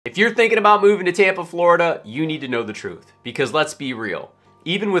If you're thinking about moving to Tampa, Florida, you need to know the truth, because let's be real.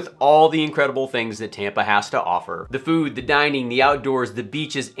 Even with all the incredible things that Tampa has to offer, the food, the dining, the outdoors, the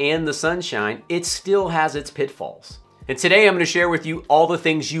beaches, and the sunshine, it still has its pitfalls. And today I'm going to share with you all the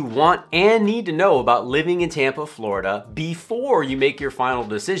things you want and need to know about living in Tampa, Florida before you make your final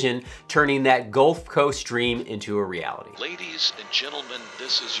decision, turning that Gulf Coast dream into a reality. Ladies and gentlemen,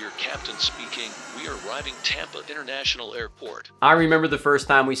 this is your captain speaking. We are arriving Tampa International Airport. I remember the first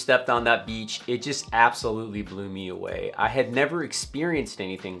time we stepped on that beach, it just absolutely blew me away. I had never experienced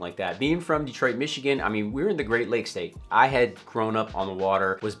anything like that. Being from Detroit, Michigan, I mean, we're in the Great Lakes state. I had grown up on the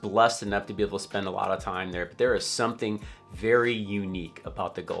water, was blessed enough to be able to spend a lot of time there, but there is something very unique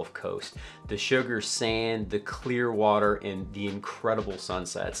about the Gulf Coast. The sugar sand, the clear water, and the incredible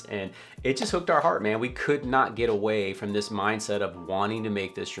sunsets. And it just hooked our heart, man. We could not get away from this mindset of wanting to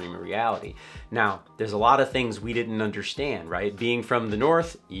make this dream a reality. Now, there's a lot of things we didn't understand, right? Being from the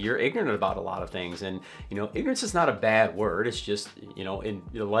North, you're ignorant about a lot of things. And, you know, ignorance is not a bad word. It's just, you know,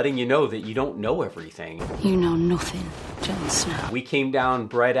 letting you know that you don't know everything. You know nothing, Jon Snow. We came down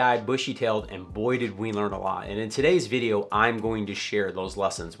bright-eyed, bushy-tailed, and boy did we learn a lot. And in today's video, I'm going to share those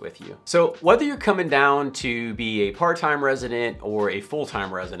lessons with you. So whether you're coming down to be a part-time resident or a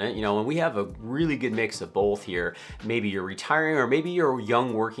full-time resident, you know, and we have a really good mix of both here. Maybe you're retiring or maybe you're a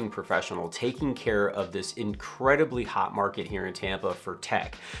young working professional taking care of this incredibly hot market here in Tampa for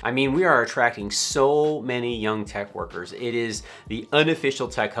tech. I mean, we are attracting so many young tech workers. It is the unofficial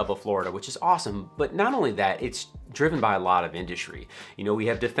tech hub of Florida, which is awesome. But not only that, it's driven by a lot of industry. You know, we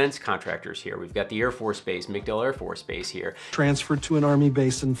have defense contractors here. We've got the Air Force Base, MacDill Air Force Base here. Transferred to an Army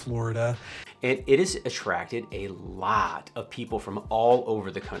base in Florida. And it has attracted a lot of people from all over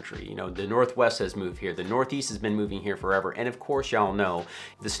the country. You know, the Northwest has moved here. The Northeast has been moving here forever. And of course, y'all know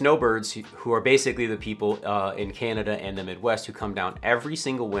the snowbirds, who are basically the people in Canada and the Midwest who come down every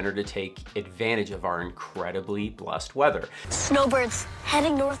single winter to take advantage of our incredibly blessed weather. Snowbirds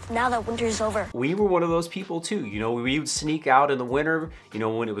heading north now that winter's over. We were one of those people too. You know, we would sneak out in the winter, you know,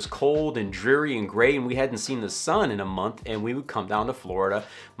 when it was cold and dreary and gray and we hadn't seen the sun in a month, and we would come down to Florida.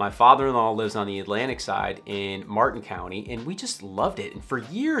 My father-in-law lives on the Atlantic side in Martin County, and we just loved it. And for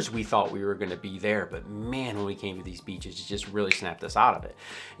years we thought we were going to be there, but man, when we came to these beaches, it just really snapped us out of it.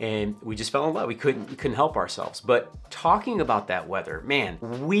 And we just fell in love. We couldn't help ourselves. But talking about that weather, man,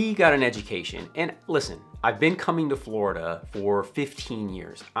 we got an education. And listen, I've been coming to Florida for 15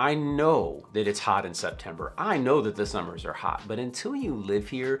 years. I know that it's hot in September. I know that the summers are hot, but until you live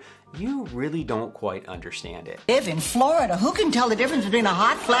here, you really don't quite understand it. Live in Florida. Who can tell the difference between a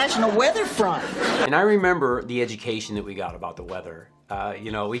hot flash and a weather front? And I remember the education that we got about the weather.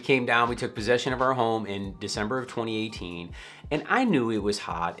 You know, we came down, we took possession of our home in December of 2018, and I knew it was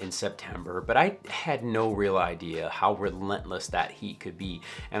hot in September, but I had no real idea how relentless that heat could be.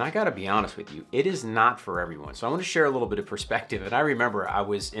 And I gotta be honest with you, it is not for everyone. So I want to share a little bit of perspective. And I remember I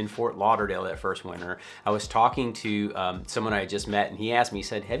was in Fort Lauderdale that first winter. I was talking to someone I had just met, and he asked me, he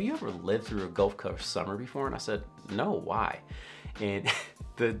said, have you ever lived through a Gulf Coast summer before? And I said, no, why? And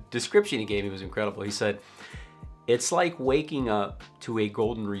the description he gave me was incredible. He said, it's like waking up to a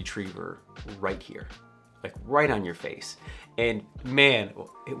golden retriever right here, like right on your face. And man,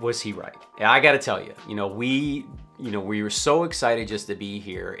 was he right. And I gotta tell you, we were so excited just to be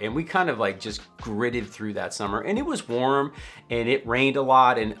here, and we kind of like just gritted through that summer, and it was warm and it rained a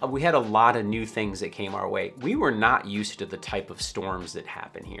lot, and we had a lot of new things that came our way. We were not used to the type of storms that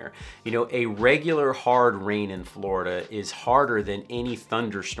happen here. You know, a regular hard rain in Florida is harder than any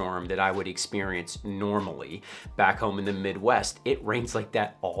thunderstorm that I would experience normally back home in the Midwest. It rains like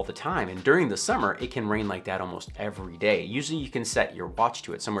that all the time, and during the summer, it can rain like that almost every day. Usually you can set your watch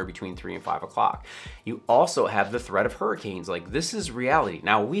to it somewhere between 3 and 5 o'clock. You also have the threat of hurricanes. Like, this is reality.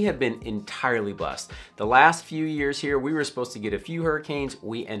 Now, we have been entirely blessed. The last few years here, we were supposed to get a few hurricanes.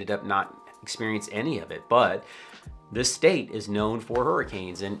 We ended up not experiencing any of it, but this state is known for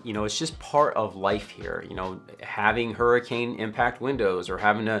hurricanes, and it's just part of life here. Having hurricane impact windows or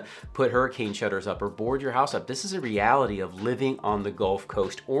having to put hurricane shutters up or board your house up. This is a reality of living on the Gulf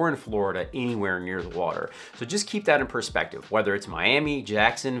Coast or in Florida, anywhere near the water. So just keep that in perspective. Whether it's Miami,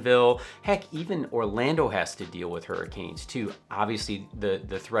 Jacksonville, heck, even Orlando has to deal with hurricanes too. Obviously, the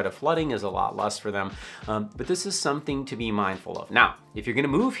threat of flooding is a lot less for them, but this is something to be mindful of. Now, if you're gonna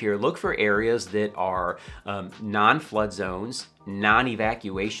move here, look for areas that are non-flood zones,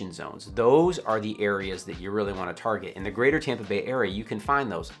 non-evacuation zones. Those are the areas that you really want to target. In the greater Tampa Bay area, you can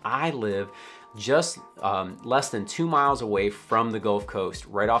find those. I live just less than 2 miles away from the Gulf Coast,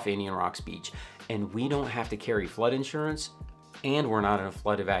 right off Indian Rocks Beach, and we don't have to carry flood insurance and we're not in a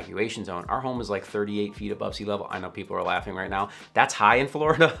flood evacuation zone. Our home is like 38 feet above sea level. I know people are laughing right now. That's high in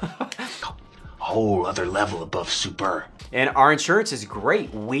Florida. Whole other level above super. And our insurance is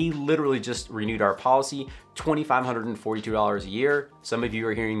great. We literally just renewed our policy, $2,542 a year. Some of you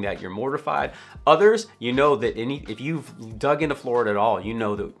are hearing that you're mortified. Others, you know that if you've dug into Florida at all, you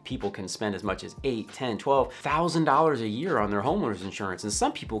know that people can spend as much as $8,000, $10,000, $12,000 a year on their homeowner's insurance. And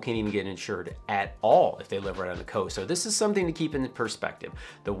some people can't even get insured at all if they live right on the coast. So this is something to keep in perspective.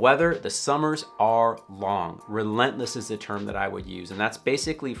 The weather, the summers are long. Relentless is the term that I would use. And that's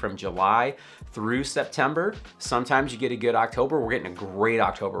basically from July through September. Sometimes you get a good October. We're getting a great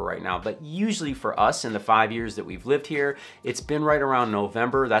October right now. But usually for us in the 5 years that we've lived here, it's been right around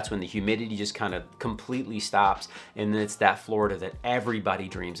November. That's when the humidity just kind of completely stops. And then it's that Florida that everybody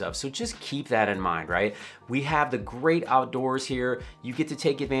dreams of. So just keep that in mind, right? We have the great outdoors here. You get to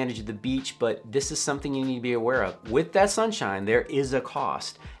take advantage of the beach, but this is something you need to be aware of. With that sunshine, there is a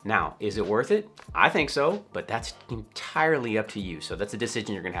cost. Now, is it worth it? I think so, but that's entirely up to you. So that's a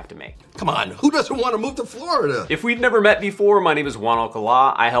decision you're gonna have to make. Come on, who doesn't want to move to Florida? If we've never met before, my name is Juan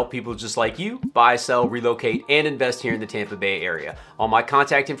Alcala. I help people just like you buy, sell, relocate, and invest here in the Tampa Bay area. All my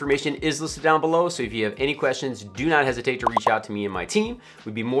contact information is listed down below, so if you have any questions, do not hesitate to reach out to me and my team.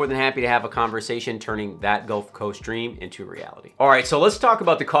 We'd be more than happy to have a conversation turning that Gulf Coast dream into reality. All right, so let's talk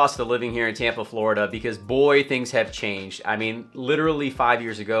about the cost of living here in Tampa, Florida, because boy, things have changed. I mean, literally 5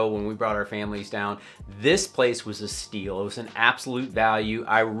 years ago when we brought our families down, this place was a steal. It was an absolute value.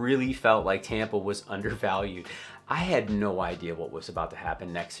 I really felt like Tampa was undervalued. I had no idea what was about to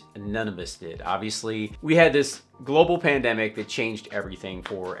happen next. None of us did. Obviously, we had this global pandemic that changed everything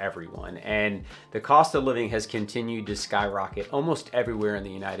for everyone. And the cost of living has continued to skyrocket almost everywhere in the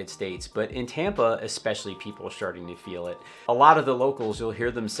United States. But in Tampa, especially, people are starting to feel it. A lot of the locals, you'll hear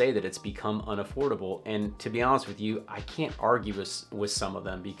them say that it's become unaffordable. And to be honest with you, I can't argue with some of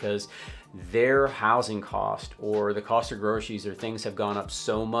them because their housing cost or the cost of groceries or things have gone up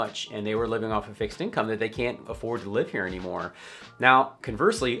so much, and they were living off a fixed income that they can't afford to live here anymore. Now,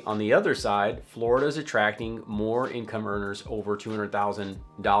 conversely, on the other side, Florida is attracting more income earners over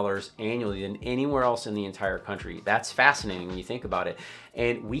 $200,000 annually than anywhere else in the entire country. That's fascinating when you think about it.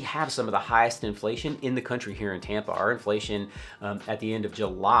 And we have some of the highest inflation in the country here in Tampa. Our inflation at the end of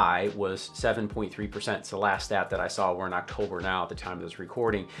July was 7.3%. It's the last stat that I saw. We're in October now at the time of this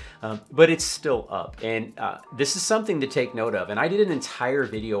recording, but it's still up. And this is something to take note of. And I did an entire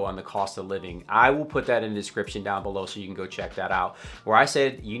video on the cost of living. I will put that in the description down below so you can go check that out, where I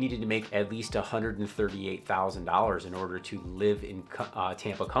said you needed to make at least $138,000 in order to live in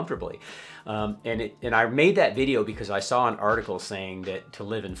Tampa comfortably. And I made that video because I saw an article saying that to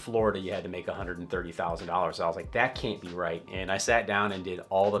live in Florida, you had to make $130,000. So I was like, that can't be right. And I sat down and did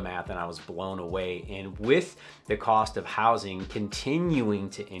all the math and I was blown away. And with the cost of housing continuing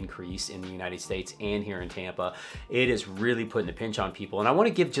to increase in the United States and here in Tampa, it is really putting a pinch on people. And I want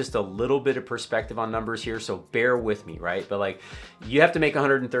to give just a little bit of perspective on numbers here, so bear with me, right? But like, you have to make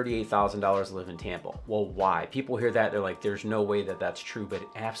 $138,000 to live in Tampa. Well, why? People hear that, they're like, there's no way that that's true, but it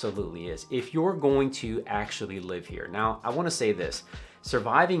absolutely is. If you're going to actually live here. Now, I want to say this.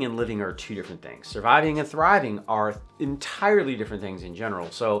 Surviving and living are two different things. Surviving and thriving are entirely different things in general.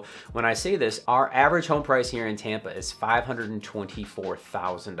 So when I say this, our average home price here in Tampa is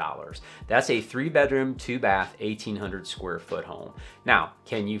 $524,000. That's a 3-bedroom, 2-bath, 1,800 square foot home. Now,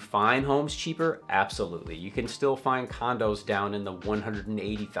 can you find homes cheaper? Absolutely. You can still find condos down in the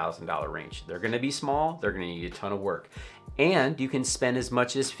 $180,000 range. They're gonna be small, they're gonna need a ton of work. And you can spend as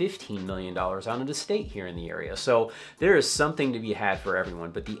much as $15 million on an estate here in the area. So there is something to be had for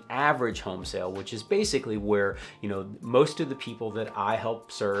everyone. But the average home sale, which is basically where, you know, most of the people that I help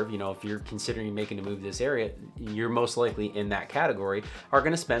serve, you know, if you're considering making a move to this area, you're most likely in that category, are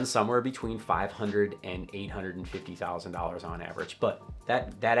going to spend somewhere between $500,000 and $850,000 on average. But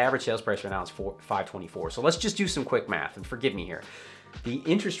that average sales price right now is $524,000. So let's just do some quick math, and forgive me here. The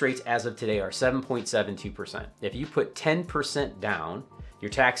interest rates as of today are 7.72%. If you put 10% down, your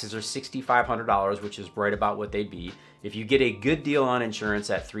taxes are $6,500, which is right about what they'd be. If you get a good deal on insurance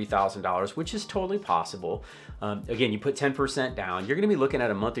at $3,000, which is totally possible, again, you put 10% down, you're gonna be looking at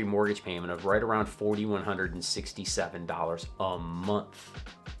a monthly mortgage payment of right around $4,167 a month.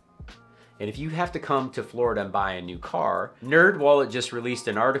 And if you have to come to Florida and buy a new car, NerdWallet just released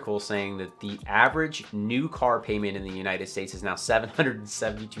an article saying that the average new car payment in the United States is now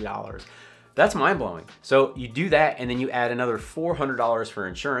 $772. That's mind-blowing. So you do that, and then you add another $400 for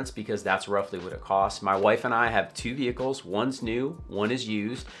insurance, because that's roughly what it costs. My wife and I have 2 vehicles. One's new, one is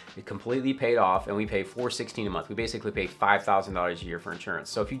used. It completely paid off, and we pay $416 a month. We basically pay $5,000 a year for insurance.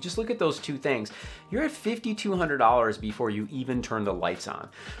 So if you just look at those 2 things, you're at $5,200 before you even turn the lights on.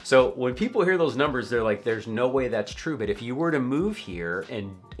 So when people hear those numbers, they're like, there's no way that's true. But if you were to move here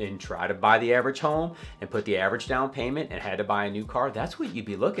and try to buy the average home and put the average down payment and had to buy a new car, that's what you'd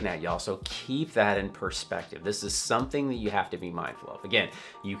be looking at, y'all. So keep that in perspective. This is something that you have to be mindful of. Again,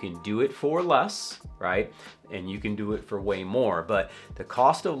 you can do it for less, right? And you can do it for way more, but the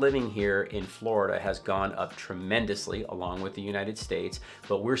cost of living here in Florida has gone up tremendously along with the United States,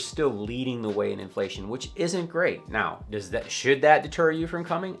 but we're still leading the way in inflation, which isn't great. Now, should that deter you from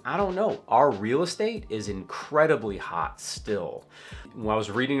coming? I don't know. Our real estate is incredibly hot still. Well, I was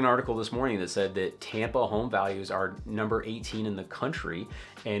reading an article this morning that said that Tampa home values are number 18 in the country,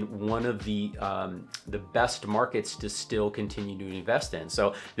 and one of the best markets to still continue to invest in.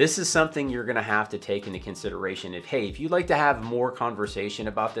 So this is something you're gonna have to take into consideration. If you'd like to have more conversation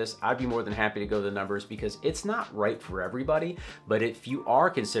about this, I'd be more than happy to go to the numbers, because it's not right for everybody. But if you are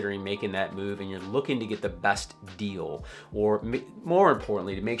considering making that move and you're looking to get the best deal, or more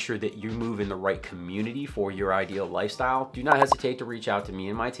importantly, to make sure that you move in the right community for your ideal lifestyle, do not hesitate to reach out to me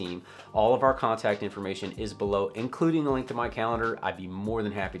and my team. All of our contact information is below, including the link to my calendar. I'd be more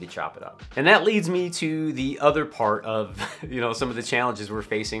than happy to chop it up. And that leads me to the other part of some of the challenges we're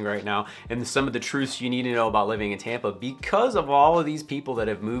facing right now, and some of the truths you need to know about living in Tampa. Because of all of these people that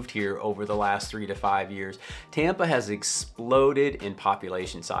have moved here over the last 3 to 5 years, Tampa has exploded in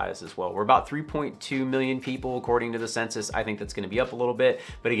population size as well. We're about 3.2 million people according to the census. I think that's going to be up a little bit,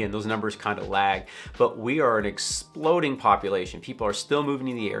 but again, those numbers kind of lag. But we are an exploding population. People are still moving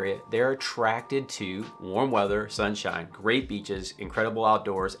to the area. They're attracted to warm weather, sunshine, great beaches, incredible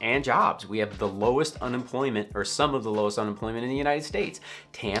outdoors, and jobs. We have the lowest unemployment, or some of the lowest unemployment in the United States.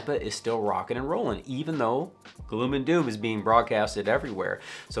 Tampa is still rocking and rolling, even though gloom and doom is being broadcasted everywhere.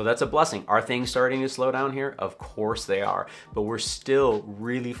 So that's a blessing. Are things starting to slow down here? Of course they are, but we're still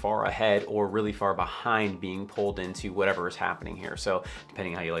really far ahead or really far behind being pulled into whatever is happening here. So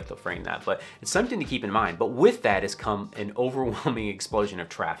depending how you like to frame that, but it's something to keep in mind. But with that has come an overwhelming explosion of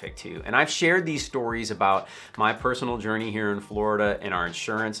traffic too. And I've shared these stories about my personal journey here in Florida and our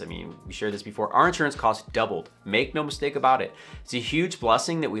insurance. I mean, we shared this before. Our insurance costs doubled. Make no mistake about it. It's a huge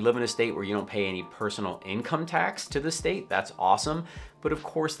blessing that we live in a state where you don't pay any personal income tax to the state. That's awesome. But of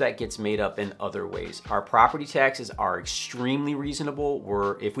course that gets made up in other ways. Our property taxes are extremely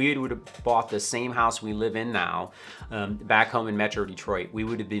reasonable. If we would have bought the same house we live in now, back home in Metro Detroit, we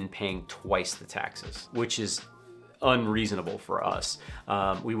would have been paying twice the taxes, which is unreasonable for us.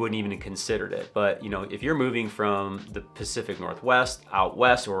 We wouldn't even have considered it. But if you're moving from the Pacific Northwest out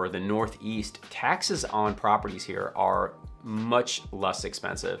west or the Northeast, taxes on properties here are much less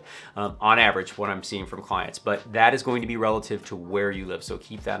expensive on average, what I'm seeing from clients, but that is going to be relative to where you live. So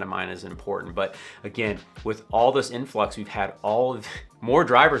keep that in mind as important. But again, with all this influx, we've had more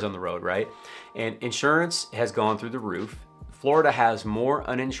drivers on the road, right? And insurance has gone through the roof. Florida has more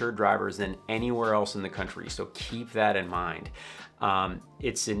uninsured drivers than anywhere else in the country. So keep that in mind.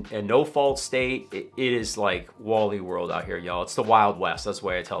 It's a no-fault state. It is like Wally World out here, y'all. It's the Wild West. That's the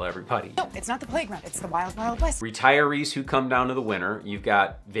way I tell everybody. No, it's not the playground. It's the Wild Wild West. Retirees who come down to the winter. You've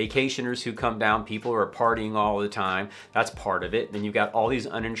got vacationers who come down. People who are partying all the time. That's part of it. Then you've got all these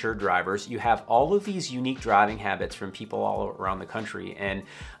uninsured drivers. You have all of these unique driving habits from people all around the country. And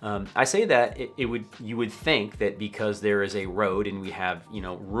I say that you would think that because there is a road and we have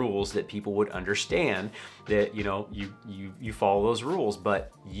rules that people would understand that you follow those rules.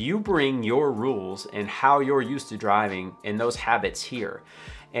 But you bring your rules and how you're used to driving and those habits here.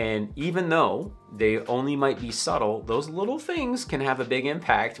 And even though they only might be subtle, those little things can have a big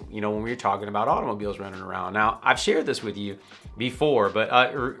impact, when we're talking about automobiles running around. Now, I've shared this with you before,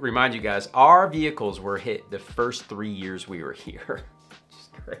 but remind you guys, our vehicles were hit the first 3 years we were here.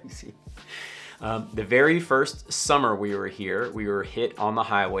 Just crazy. The very first summer we were here, we were hit on the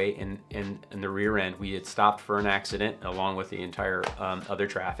highway in the rear end. We had stopped for an accident along with the entire other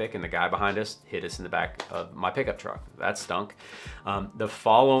traffic, and the guy behind us hit us in the back of my pickup truck. That stunk. The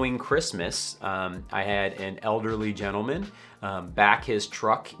following Christmas, I had an elderly gentleman back his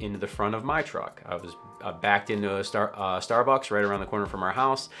truck into the front of my truck. I was backed into a Starbucks right around the corner from our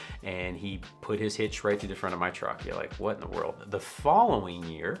house, and he put his hitch right through the front of my truck. You're like, what in the world? The following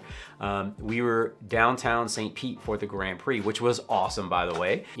year, we were downtown St. Pete for the Grand Prix, which was awesome, by the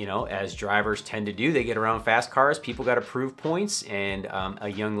way. You know, as drivers tend to do, they get around fast cars, people got to prove points, and a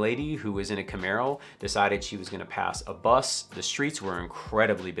young lady who was in a Camaro decided she was gonna pass a bus. The streets were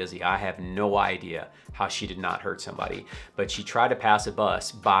incredibly busy. I have no idea how she did not hurt somebody, but she tried to pass a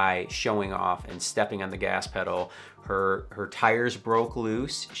bus by showing off and stepping on the gas pedal. Her tires broke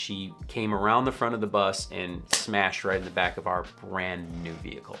loose. She came around the front of the bus and smashed right in the back of our brand new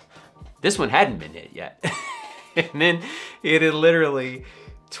vehicle. This one hadn't been hit yet. And then it had literally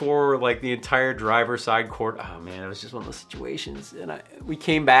tore like the entire driver's side quarter. Oh man, it was just one of those situations. And we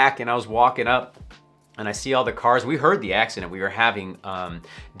came back and I was walking up and I see all the cars. We heard the accident. We were having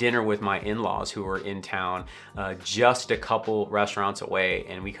dinner with my in-laws who were in town, just a couple restaurants away.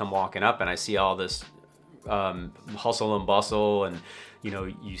 And we come walking up and I see all this hustle and bustle, and you know,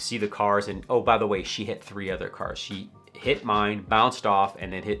 you see the cars. And oh, by the way, she hit 3 other cars. She hit mine, bounced off,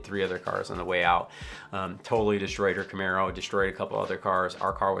 and then hit 3 other cars on the way out. Totally destroyed her Camaro, destroyed a couple other cars.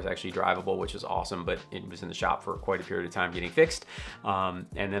 Our car was actually drivable, which was awesome, but it was in the shop for quite a period of time getting fixed. And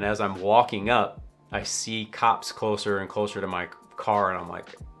then as I'm walking up, I see cops closer and closer to my car, and I'm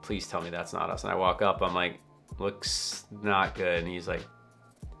like, please tell me that's not us. And I walk up, I'm like, looks not good. And he's like,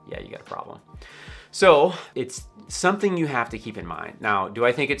 yeah, you got a problem. So it's something you have to keep in mind. Now, do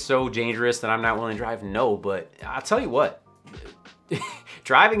I think it's so dangerous that I'm not willing to drive? No, but I'll tell you what,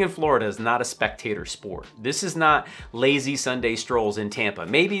 driving in Florida is not a spectator sport. This is not lazy Sunday strolls in Tampa.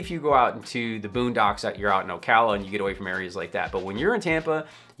 Maybe if you go out into the boondocks, you're out in Ocala and you get away from areas like that. But when you're in Tampa,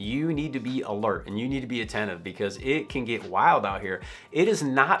 you need to be alert and you need to be attentive because it can get wild out here. It is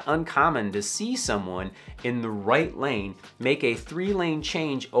not uncommon to see someone in the right lane make a 3-lane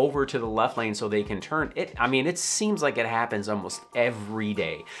change over to the left lane so they can turn. I mean, it seems like it happens almost every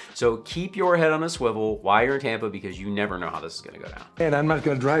day. So keep your head on a swivel while you're in Tampa because you never know how this is gonna go down. And I'm not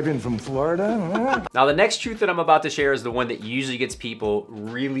gonna drive in from Florida. Now, the next truth that I'm about to share is the one that usually gets people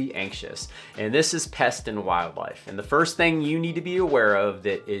really anxious. And this is pest and wildlife. And the first thing you need to be aware of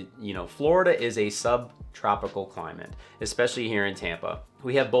that you know, Florida is a subtropical climate, especially here in Tampa.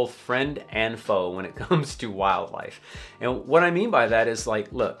 We have both friend and foe when it comes to wildlife. And what I mean by that is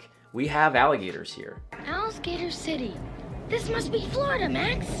like, look, we have alligators here. Alligator City. This must be Florida,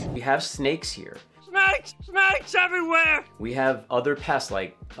 Max. We have snakes here. Snakes everywhere! We have other pests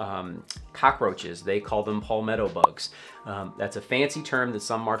like cockroaches. They call them palmetto bugs. That's a fancy term that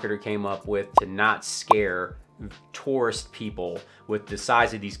some marketer came up with to not scare tourist people with the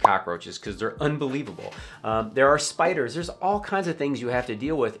size of these cockroaches because they're unbelievable. There are spiders. There's all kinds of things you have to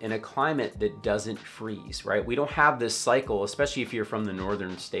deal with in a climate that doesn't freeze, right? We don't have this cycle, especially if you're from the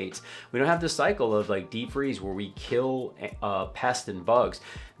northern states. We don't have this cycle of like deep freeze where we kill pests and bugs.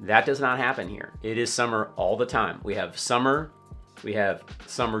 That does not happen here. It is summer all the time. We have summer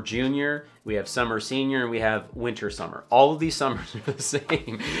junior, we have summer senior, and we have winter summer. All of these summers are the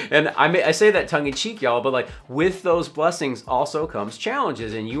same. And I say that tongue in cheek, y'all, but like with those blessings also comes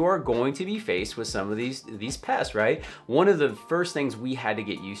challenges, and you are going to be faced with some of these pests, right? One of the first things we had to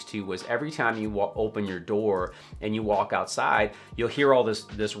get used to was every time you open your door and you walk outside, you'll hear all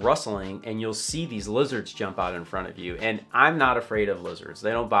this rustling and you'll see these lizards jump out in front of you. And I'm not afraid of lizards.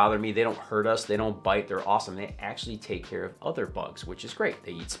 They don't bother me. They don't hurt us. They don't bite. They're awesome. They actually take care of other bugs, which is great.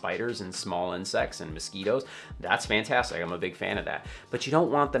 They eat spiders and small insects and mosquitoes. That's fantastic. I'm a big fan of that. But you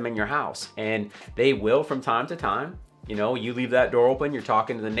don't want them in your house. And they will from time to time. You know, you leave that door open, you're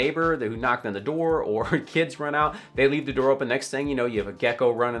talking to the neighbor who knocked on the door, or kids run out, they leave the door open. Next thing you know, you have a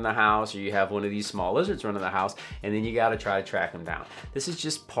gecko run in the house, or you have one of these small lizards run in the house, and then you got to try to track them down. This is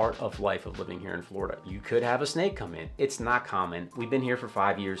just part of life of living here in Florida. You could have a snake come in. It's not common. We've been here for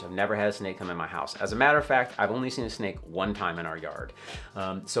 5 years. I've never had a snake come in my house. As a matter of fact, I've only seen a snake one time in our yard.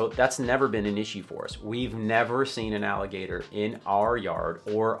 So that's never been an issue for us. We've never seen an alligator in our yard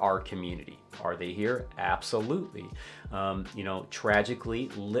or our community. Are they here? Absolutely. You know, tragically,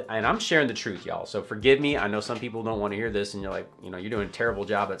 and I'm sharing the truth, y'all. So forgive me. I know some people don't want to hear this and you're like, you know, you're doing a terrible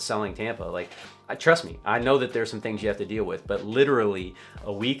job at selling Tampa. Like, trust me, I know that there's some things you have to deal with, but literally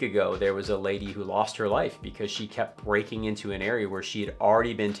a week ago, there was a lady who lost her life because she kept breaking into an area where she had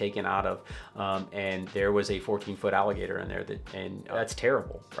already been taken out of, and there was a 14-foot alligator in there and that's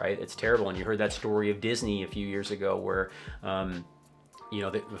terrible, right? It's terrible. And you heard that story of Disney a few years ago where, you know,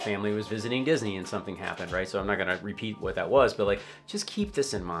 the family was visiting Disney and something happened, right? So I'm not gonna repeat what that was, but like, just keep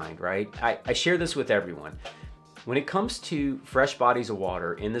this in mind, right? I share this with everyone. When it comes to fresh bodies of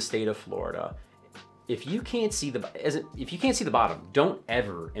water in the state of Florida, if you can't see the bottom, don't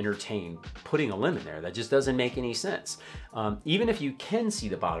ever entertain putting a limb in there. That just doesn't make any sense. Even if you can see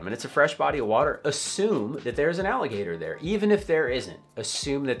the bottom and it's a fresh body of water, assume that there's an alligator there. Even if there isn't,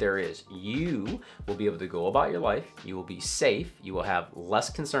 assume that there is. You will be able to go about your life. You will be safe. You will have less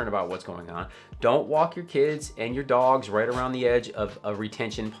concern about what's going on. Don't walk your kids and your dogs right around the edge of a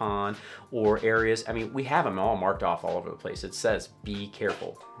retention pond or areas. I mean, we have them all marked off all over the place. It says, be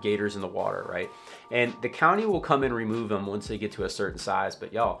careful, gators in the water, right? And the county will come and remove them once they get to a certain size,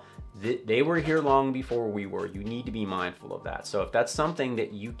 but y'all, they were here long before we were. You need to be mindful of that. So if that's something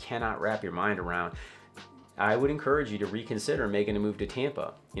that you cannot wrap your mind around, I would encourage you to reconsider making a move to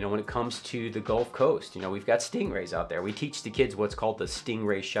Tampa. You know, when it comes to the Gulf Coast, you know, we've got stingrays out there. We teach the kids what's called the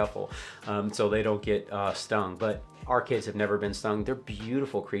stingray shuffle, so they don't get stung. But our kids have never been stung. They're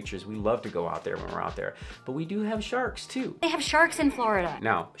beautiful creatures. We love to go out there when we're out there. But we do have sharks too. They have sharks in Florida.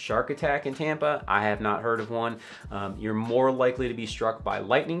 Now, shark attack in Tampa, I have not heard of one. You're more likely to be struck by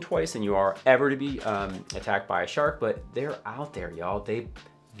lightning twice than you are ever to be attacked by a shark, but they're out there, y'all.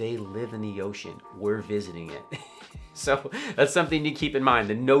 They live in the ocean. We're visiting it. So that's something to keep in mind.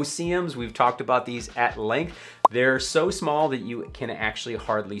 The no-see-ums, we've talked about these at length. They're so small that you can actually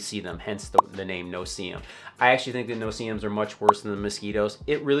hardly see them, hence the name no-see-um. I actually think that no-see-ums are much worse than the mosquitoes.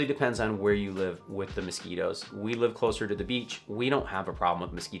 It really depends on where you live with the mosquitoes. We live closer to the beach. We don't have a problem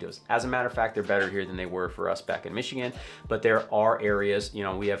with mosquitoes. As a matter of fact, they're better here than they were for us back in Michigan, but there are areas, you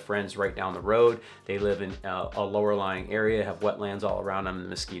know, we have friends right down the road. They live in a lower lying area, have wetlands all around them, and the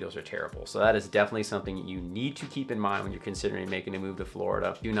mosquitoes are terrible. So that is definitely something you need to keep in mind when you're considering making a move to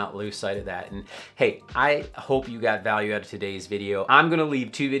Florida. Do not lose sight of that. And hey, I hope you got value out of today's video. I'm gonna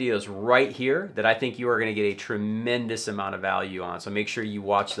leave 2 videos right here that I think you are gonna get a tremendous amount of value on. So make sure you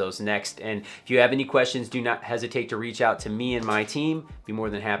watch those next. And if you have any questions, do not hesitate to reach out to me and my team. Be more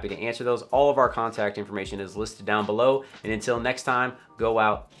than happy to answer those. All of our contact information is listed down below. And until next time, go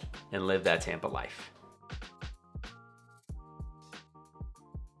out and live that Tampa life.